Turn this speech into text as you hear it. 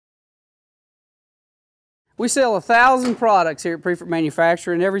We sell 1,000 products here at Priefert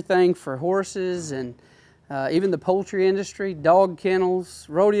Manufacturing, everything for horses and even the poultry industry, dog kennels,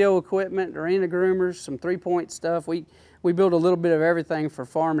 rodeo equipment, arena groomers, some three-point stuff. We build a little bit of everything for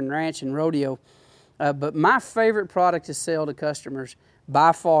farm and ranch and rodeo. But my favorite product to sell to customers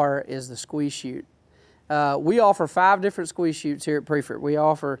by far is the squeeze chute. We offer 5 different squeeze chutes here at Priefert. We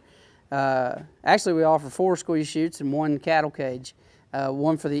offer, actually we offer 4 squeeze chutes and 1 cattle cage.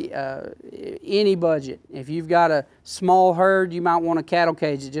 One for the any budget. If you've got a small herd, you might want a cattle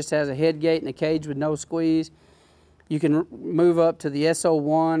cage that just has a head gate and a cage with no squeeze. You can move up to the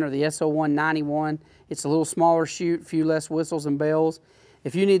S01 or the S0191. It's a little smaller chute, a few less whistles and bells.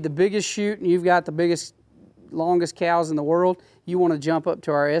 If you need the biggest chute and you've got the biggest, longest cows in the world, you want to jump up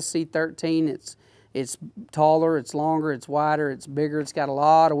to our SC13. It's taller, it's longer, it's wider, it's bigger, it's got a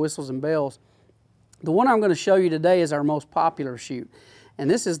lot of whistles and bells. The one I'm going to show you today is our most popular chute, and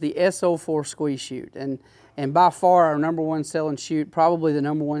this is the S04 squeeze chute, and by far our #1 selling chute, probably the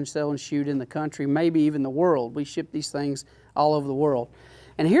 #1 selling chute in the country, maybe even the world. We ship these things all over the world.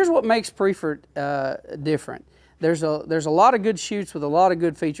 And here's what makes Priefert different. There's a lot of good chutes with a lot of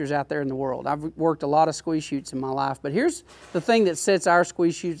good features out there in the world. I've worked a lot of squeeze chutes in my life, but here's the thing that sets our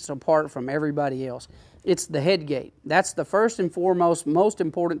squeeze chutes apart from everybody else. It's the head gate. That's the first and foremost, most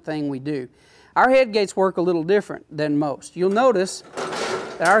important thing we do. Our head gates work a little different than most. You'll notice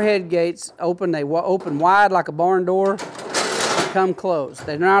that our head gates open, they open wide like a barn door and come closed.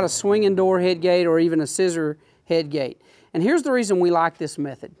 They're not a swinging door head gate or even a scissor head gate. And here's the reason we like this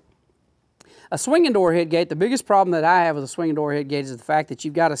method. A swinging door head gate, the biggest problem that I have with a swinging door head gate is the fact that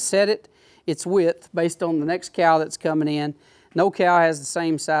you've got to set its width based on the next cow that's coming in. No cow has the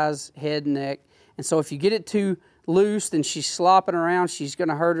same size head and neck. And so if you get it too loose, then she's slopping around, she's going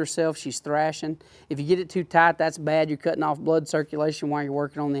to hurt herself, she's thrashing. If you get it too tight, that's bad. You're cutting off blood circulation while you're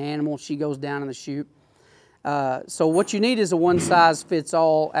working on the animal. She goes down in the chute. So what you need is a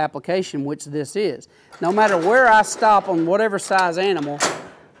one-size-fits-all application, which this is. No matter where I stop on whatever size animal,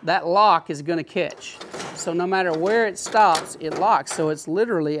 that lock is going to catch. So no matter where it stops, it locks. So it's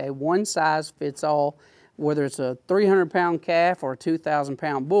literally a one-size-fits-all, whether it's a 300-pound calf or a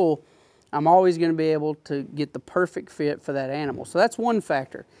 2,000-pound bull. I'm always going to be able to get the perfect fit for that animal. So that's one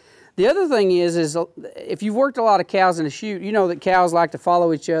factor. The other thing is if you've worked a lot of cows in a chute, you know that cows like to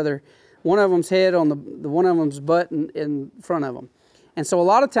follow each other. One of them's head on one of them's butt in front of them. And so a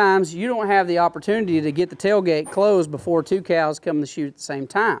lot of times you don't have the opportunity to get the tailgate closed before 2 cows come in the chute at the same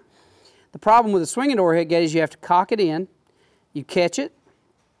time. The problem with a swinging door head gate is you have to cock it in, you catch it,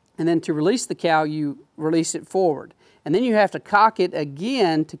 and then to release the cow, you release it forward. And then you have to cock it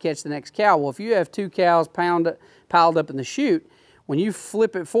again to catch the next cow. Well, if you have 2 cows piled up in the chute, when you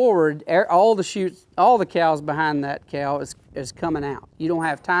flip it forward, all the cows behind that cow is coming out. You don't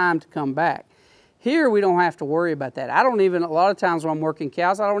have time to come back. Here, we don't have to worry about that. A lot of times when I'm working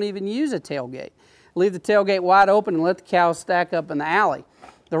cows, I don't even use a tailgate. Leave the tailgate wide open and let the cows stack up in the alley.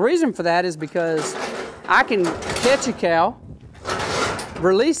 The reason for that is because I can catch a cow,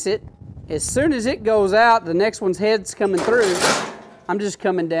 release it. As soon as it goes out, the next one's head's coming through. I'm just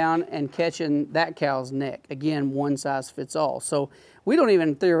coming down and catching that cow's neck. Again, one size fits all. So we don't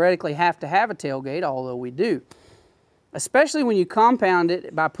even theoretically have to have a tailgate, although we do. Especially when you compound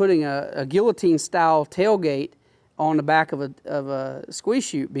it by putting a guillotine-style tailgate on the back of a squeeze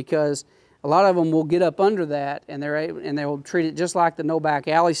chute, because a lot of them will get up under that and they'll treat it just like the no-back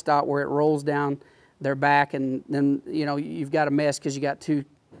alley stop, where it rolls down their back, and then you've got a mess because you got two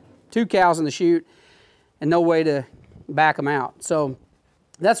cows in the chute and no way to back them out. So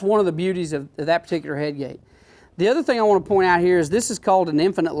that's one of the beauties of that particular head gate. The other thing I want to point out here is this is called an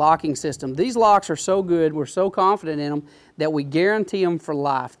infinite locking system. These locks are so good, we're so confident in them, that we guarantee them for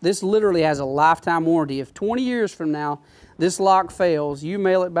life. This literally has a lifetime warranty. If 20 years from now this lock fails, you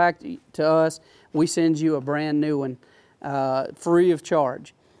mail it back to us, we send you a brand new one free of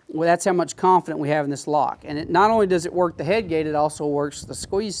charge. Well, that's how much confidence we have in this lock. And not only does it work the head gate, it also works the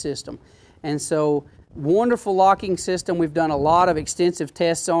squeeze system. And so, wonderful locking system. We've done a lot of extensive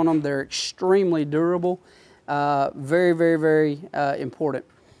tests on them. They're extremely durable. Very, very, very important.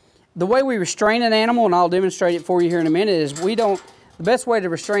 The way we restrain an animal, and I'll demonstrate it for you here in a minute, is the best way to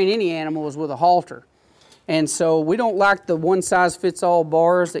restrain any animal is with a halter. And so we don't like the one-size-fits-all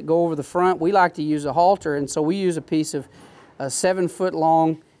bars that go over the front. We like to use a halter, and so we use a piece of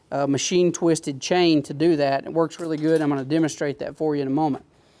 7-foot-long machine-twisted chain to do that. It works really good. I'm going to demonstrate that for you in a moment.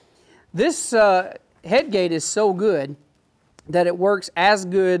 This head gate is so good that it works as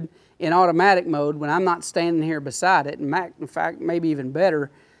good in automatic mode when I'm not standing here beside it, and in fact, maybe even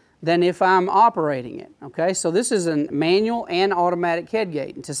better than if I'm operating it. Okay, so this is a manual and automatic head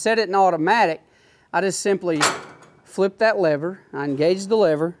gate. And to set it in automatic, I just simply flip that lever. I engage the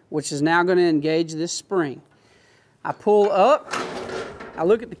lever, which is now going to engage this spring. I pull up, I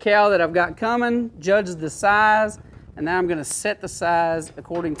look at the cow that I've got coming, judge the size, and now I'm going to set the size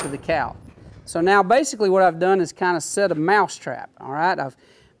according to the cow. So now basically what I've done is kind of set a mouse trap, all right? I've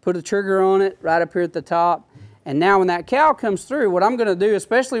put a trigger on it right up here at the top, and now when that cow comes through, what I'm going to do,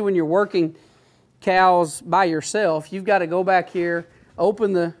 especially when you're working cows by yourself, you've got to go back here,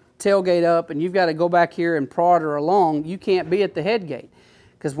 open the tailgate up, and you've got to go back here and prod her along. You can't be at the head gate,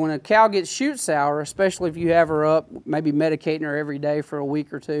 because when a cow gets chute sour, especially if you have her up, maybe medicating her every day for a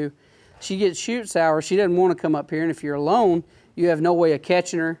week or two, she gets chute sour, she doesn't want to come up here, and if you're alone, you have no way of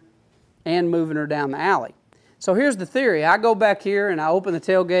catching her and moving her down the alley. So here's the theory. I go back here and I open the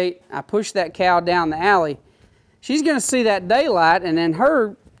tailgate, I push that cow down the alley. She's going to see that daylight, and in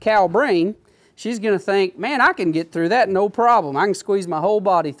her cow brain, she's going to think, man, I can get through that no problem. I can squeeze my whole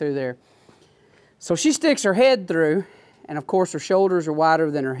body through there. So she sticks her head through, and of course her shoulders are wider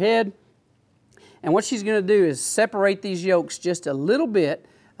than her head. And what she's going to do is separate these yokes just a little bit,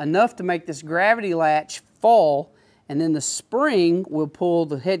 enough to make this gravity latch fall, and then the spring will pull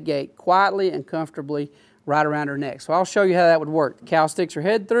the head gate quietly and comfortably right around her neck. So I'll show you how that would work. The cow sticks her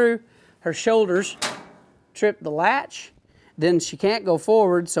head through, her shoulders trip the latch, then she can't go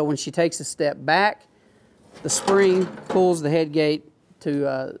forward, so when she takes a step back, the spring pulls the head gate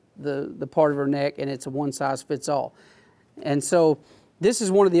to the part of her neck, and it's a one-size-fits-all. And so this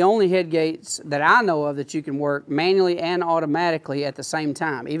is one of the only head gates that I know of that you can work manually and automatically at the same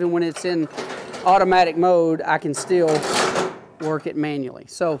time. Even when it's in automatic mode, I can still work it manually.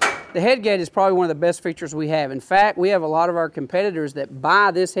 So the head gate is probably one of the best features we have. In fact, we have a lot of our competitors that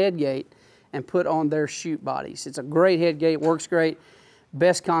buy this head gate and put on their chute bodies. It's a great head gate, works great,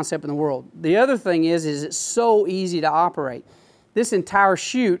 best concept in the world. The other thing is it's so easy to operate. This entire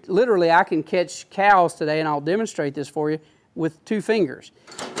chute, literally I can catch cows today, and I'll demonstrate this for you, with 2 fingers.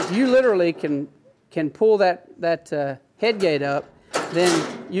 If you literally can pull that head gate up,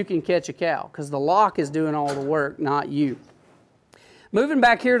 then you can catch a cow, because the lock is doing all the work, not you. Moving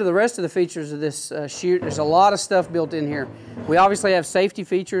back here to the rest of the features of this chute, there's a lot of stuff built in here. We obviously have safety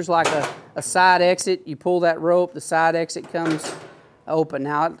features like a side exit. You pull that rope, the side exit comes open.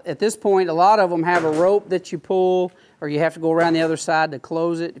 Now, at this point, a lot of them have a rope that you pull, or you have to go around the other side to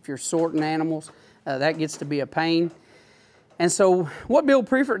close it. If you're sorting animals, that gets to be a pain. And so what Bill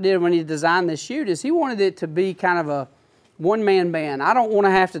Priefert did when he designed this chute is he wanted it to be kind of a one-man band. I don't want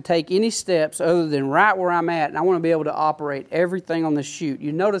to have to take any steps other than right where I'm at, and I want to be able to operate everything on the chute.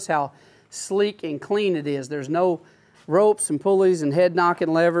 You notice how sleek and clean it is. There's no ropes and pulleys and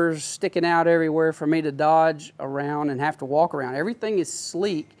head-knocking levers sticking out everywhere for me to dodge around and have to walk around. Everything is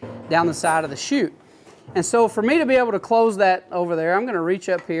sleek down the side of the chute. And so for me to be able to close that over there, I'm going to reach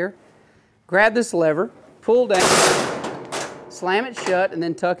up here, grab this lever, pull down, slam it shut, and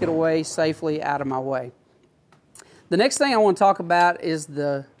then tuck it away safely out of my way. The next thing I want to talk about is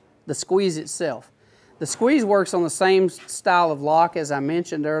the squeeze itself. The squeeze works on the same style of lock as I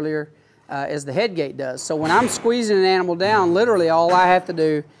mentioned earlier as the head gate does. So when I'm squeezing an animal down, literally all I have to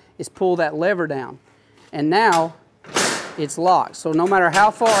do is pull that lever down. And now it's locked. So no matter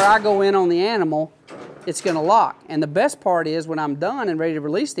how far I go in on the animal, it's going to lock. And the best part is when I'm done and ready to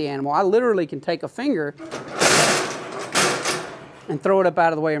release the animal, I literally can take a finger and throw it up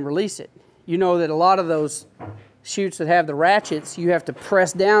out of the way and release it. You know that a lot of those chutes that have the ratchets, you have to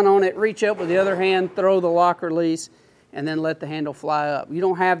press down on it, reach up with the other hand, throw the lock release, and then let the handle fly up. You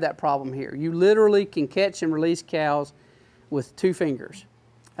don't have that problem here. You literally can catch and release cows with 2 fingers.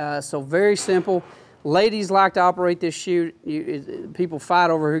 So very simple. Ladies like to operate this chute. People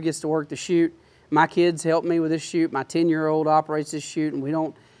fight over who gets to work the chute. My kids help me with this chute. My 10-year-old operates this chute, and we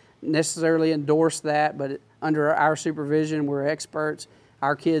don't necessarily endorse that, but under our supervision, we're experts.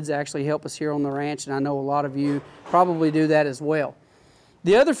 Our kids actually help us here on the ranch, and I know a lot of you probably do that as well.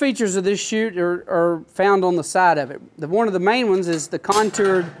 The other features of this chute are found on the side of it. One of the main ones is the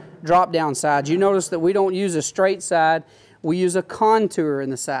contoured drop-down sides. You notice that we don't use a straight side, we use a contour in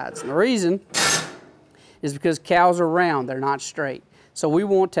the sides. And the reason is because cows are round, they're not straight. So we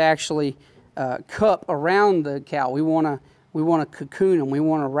want to actually cup around the cow. We want to cocoon them, we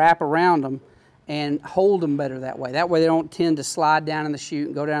want to wrap around them and hold them better that way. That way they don't tend to slide down in the chute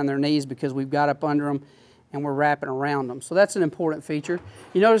and go down their knees because we've got up under them and we're wrapping around them. So that's an important feature.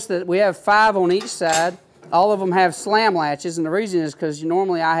 You notice that we have 5 on each side. All of them have slam latches, and the reason is because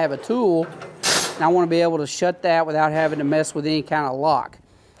normally I have a tool and I want to be able to shut that without having to mess with any kind of lock.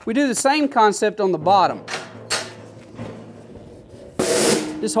 We do the same concept on the bottom.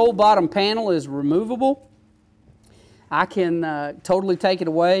 This whole bottom panel is removable. I can totally take it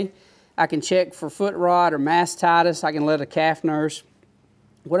away. I can check for foot rot or mastitis. I can let a calf nurse.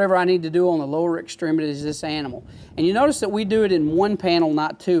 Whatever I need to do on the lower extremities of this animal. And you notice that we do it in one panel,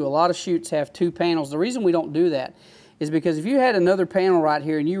 not two. A lot of chutes have two panels. The reason we don't do that is because if you had another panel right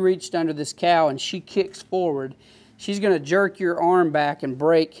here and you reached under this cow and she kicks forward, she's going to jerk your arm back and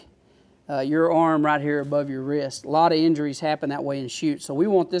break your arm right here above your wrist. A lot of injuries happen that way in chutes. So we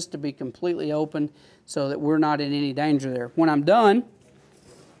want this to be completely open so that we're not in any danger there. When I'm done,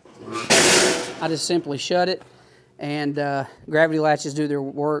 I just simply shut it, and gravity latches do their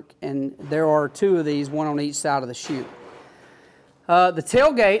work, and there are two of these, one on each side of the chute. The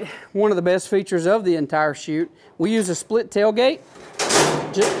tailgate, one of the best features of the entire chute, we use a split tailgate.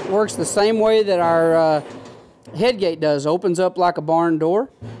 Just works the same way that our headgate does, opens up like a barn door,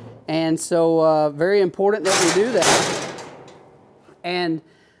 and so very important that we do that. And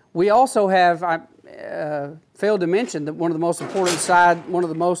we also have, I failed to mention that one of the most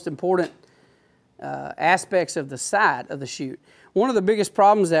important aspects of the side of the chute. One of the biggest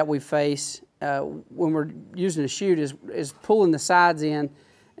problems that we face when we're using a chute is pulling the sides in,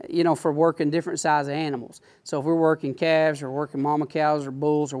 you know, for working different size of animals. So if we're working calves or working mama cows or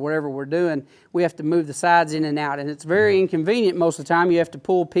bulls or whatever we're doing, we have to move the sides in and out, and it's very inconvenient most of the time. You have to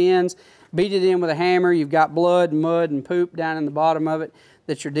pull pins, beat it in with a hammer. You've got blood and mud and poop down in the bottom of it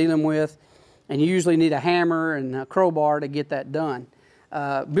that you're dealing with, and you usually need a hammer and a crowbar to get that done.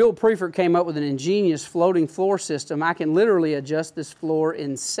 Bill Priefert came up with an ingenious floating floor system. I can literally adjust this floor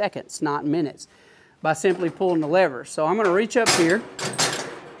in seconds, not minutes, by simply pulling the lever. So I'm going to reach up here,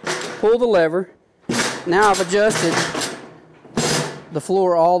 pull the lever. Now I've adjusted the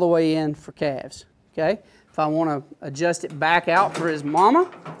floor all the way in for calves. Okay? If I want to adjust it back out for his mama,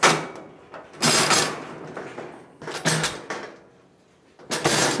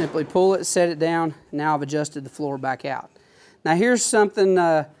 simply pull it, set it down. Now I've adjusted the floor back out. Now here's something,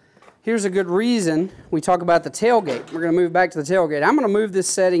 here's a good reason we talk about the tailgate. We're going to move back to the tailgate. I'm going to move this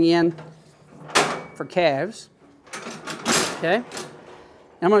setting in for calves. Okay? And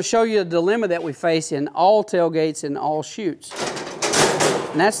I'm going to show you a dilemma that we face in all tailgates and all chutes.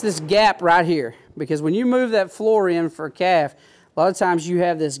 And that's this gap right here. Because when you move that floor in for a calf, a lot of times you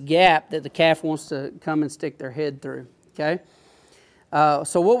have this gap that the calf wants to come and stick their head through. Okay?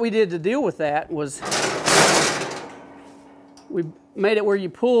 So what we did to deal with that was we made it where you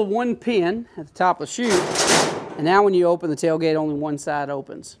pull one pin at the top of the chute, and now when you open the tailgate, only one side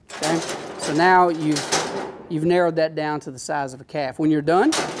opens. Okay? So now you've narrowed that down to the size of a calf. When you're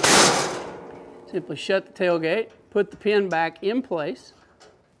done, simply shut the tailgate, put the pin back in place.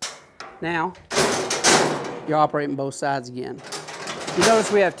 Now you're operating both sides again. You notice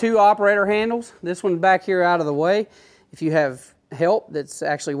we have two operator handles. This one back here out of the way if you have help that's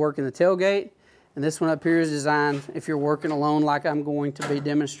actually working the tailgate. And this one up here is designed if you're working alone like I'm going to be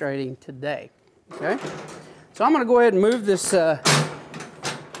demonstrating today. Okay? So I'm going to go ahead and move this floor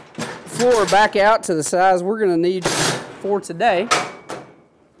back out to the size we're going to need for today.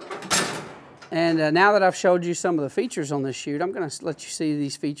 And now that I've showed you some of the features on this chute, I'm going to let you see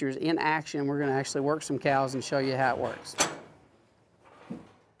these features in action. We're going to actually work some cows and show you how it works.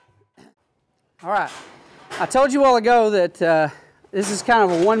 All right. I told you a while ago that this is kind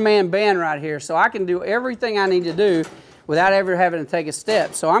of a one-man band right here, so I can do everything I need to do without ever having to take a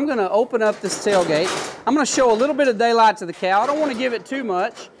step. So I'm going to open up this tailgate. I'm going to show a little bit of daylight to the cow. I don't want to give it too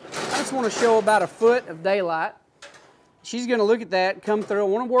much. I just want to show about a foot of daylight. She's going to look at that, come through. I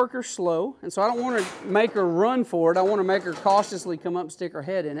want to work her slow, and so I don't want to make her run for it. I want to make her cautiously come up and stick her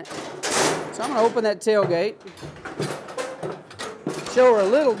head in it. So I'm going to open that tailgate, show her a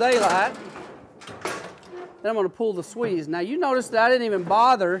little daylight. Then I'm going to pull the squeeze. Now you notice that I didn't even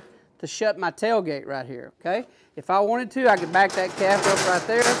bother to shut my tailgate right here, okay? If I wanted to, I could back that calf up right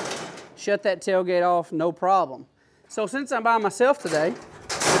there, shut that tailgate off, no problem. So since I'm by myself today,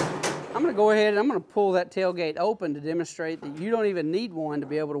 I'm going to go ahead and I'm going to pull that tailgate open to demonstrate that you don't even need one to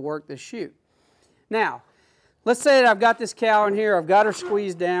be able to work this chute. Now, let's say that I've got this cow in here, I've got her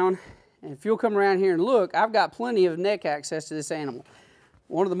squeezed down, and if you'll come around here and look, I've got plenty of neck access to this animal.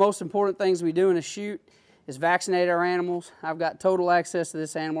 One of the most important things we do in a chute is vaccinate our animals. I've got total access to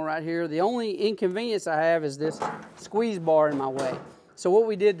this animal right here. The only inconvenience I have is this squeeze bar in my way. So what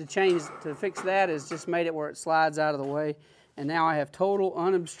we did to fix that is just made it where it slides out of the way, and now I have total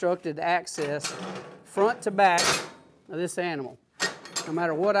unobstructed access front to back of this animal. No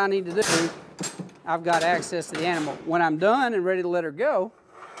matter what I need to do, I've got access to the animal. When I'm done and ready to let her go,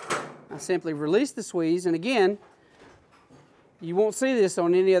 I simply release the squeeze, and again, you won't see this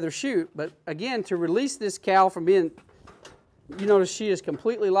on any other chute, but again, to release this cow from being, you notice she is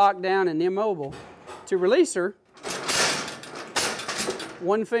completely locked down and immobile. To release her,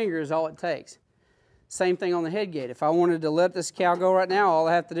 One finger is all it takes. Same thing on the head gate. If I wanted to let this cow go right now, all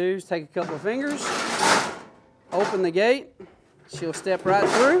I have to do is take a couple of fingers, open the gate, she'll step right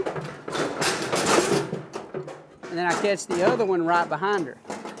through, and then I catch the other one right behind her.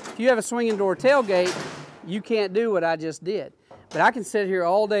 If you have a swinging door tailgate, you can't do what I just did. But I can sit here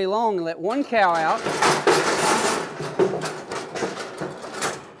all day long and let one cow out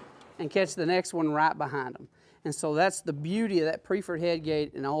and catch the next one right behind them. And so that's the beauty of that Priefert head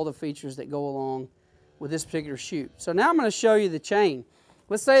gate and all the features that go along with this particular chute. So now I'm going to show you the chain.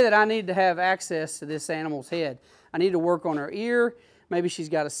 Let's say that I need to have access to this animal's head. I need to work on her ear. Maybe she's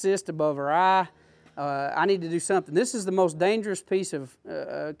got a cyst above her eye. I need to do something. This is the most dangerous piece of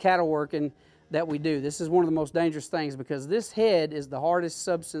cattle working that we do. This is one of the most dangerous things because this head is the hardest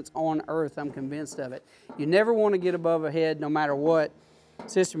substance on earth. I'm convinced of it. You never want to get above a head no matter what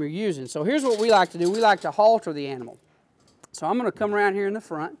system you're using. So here's what we like to do. We like to halter the animal. So I'm going to come around here in the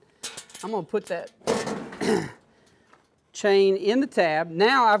front. I'm going to put that chain in the tab.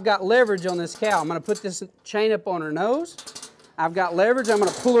 Now I've got leverage on this cow. I'm going to put this chain up on her nose. I've got leverage. I'm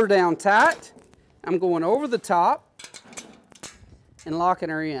going to pull her down tight. I'm going over the top and locking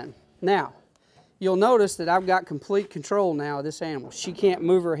her in. Now, you'll notice that I've got complete control now of this animal. She can't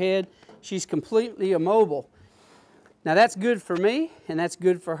move her head. She's completely immobile. Now that's good for me and that's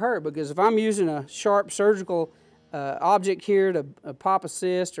good for her because if I'm using a sharp surgical object here to pop a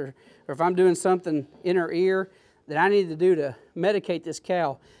cyst or if I'm doing something in her ear that I need to do to medicate this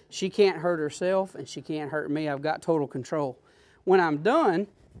cow, she can't hurt herself and she can't hurt me. I've got total control. When I'm done,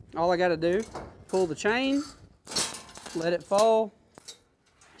 all I got to do, pull the chain, let it fall.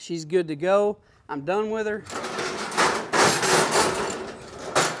 She's good to go. I'm done with her.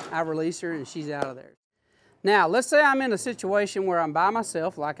 I release her and she's out of there. Now, let's say I'm in a situation where I'm by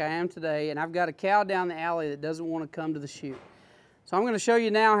myself like I am today and I've got a cow down the alley that doesn't want to come to the chute. So I'm going to show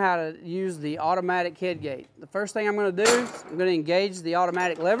you now how to use the automatic head gate. The first thing I'm going to do is I'm going to engage the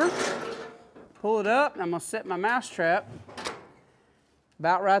automatic lever, pull it up, and I'm going to set my mouse trap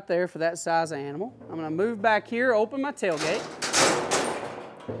about right there for that size of animal. I'm going to move back here, open my tailgate,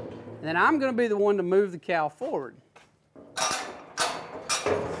 and then I'm going to be the one to move the cow forward.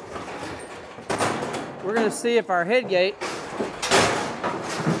 We're going to see if our head gate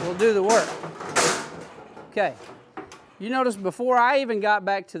will do the work. Okay. You notice before I even got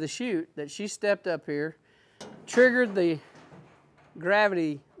back to the chute that she stepped up here, triggered the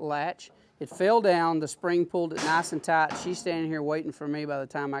gravity latch, it fell down, the spring pulled it nice and tight. She's standing here waiting for me by the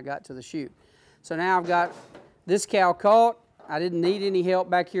time I got to the chute. So now I've got this cow caught. I didn't need any help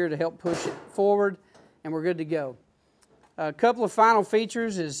back here to help push it forward, and we're good to go. A couple of final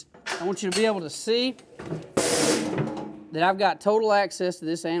features is I want you to be able to see that I've got total access to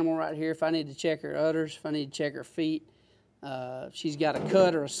this animal right here. If I need to check her udders, if I need to check her feet, if she's got a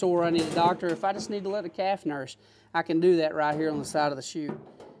cut or a sore, I need a doctor. If I just need to let a calf nurse, I can do that right here on the side of the chute.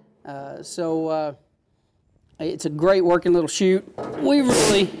 It's a great working little chute. We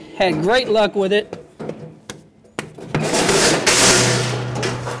really had great luck with it.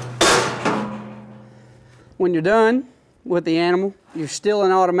 When you're done with the animal, you're still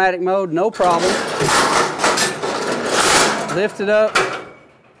in automatic mode, no problem. Lift it up.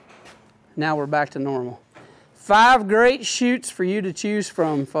 Now we're back to normal. 5 great chutes for you to choose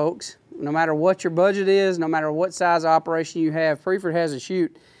from, folks. No matter what your budget is, no matter what size operation you have, Priefert has a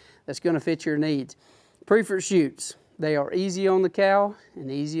chute that's going to fit your needs. Priefert chutes, they are easy on the cow and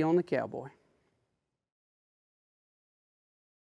easy on the cowboy.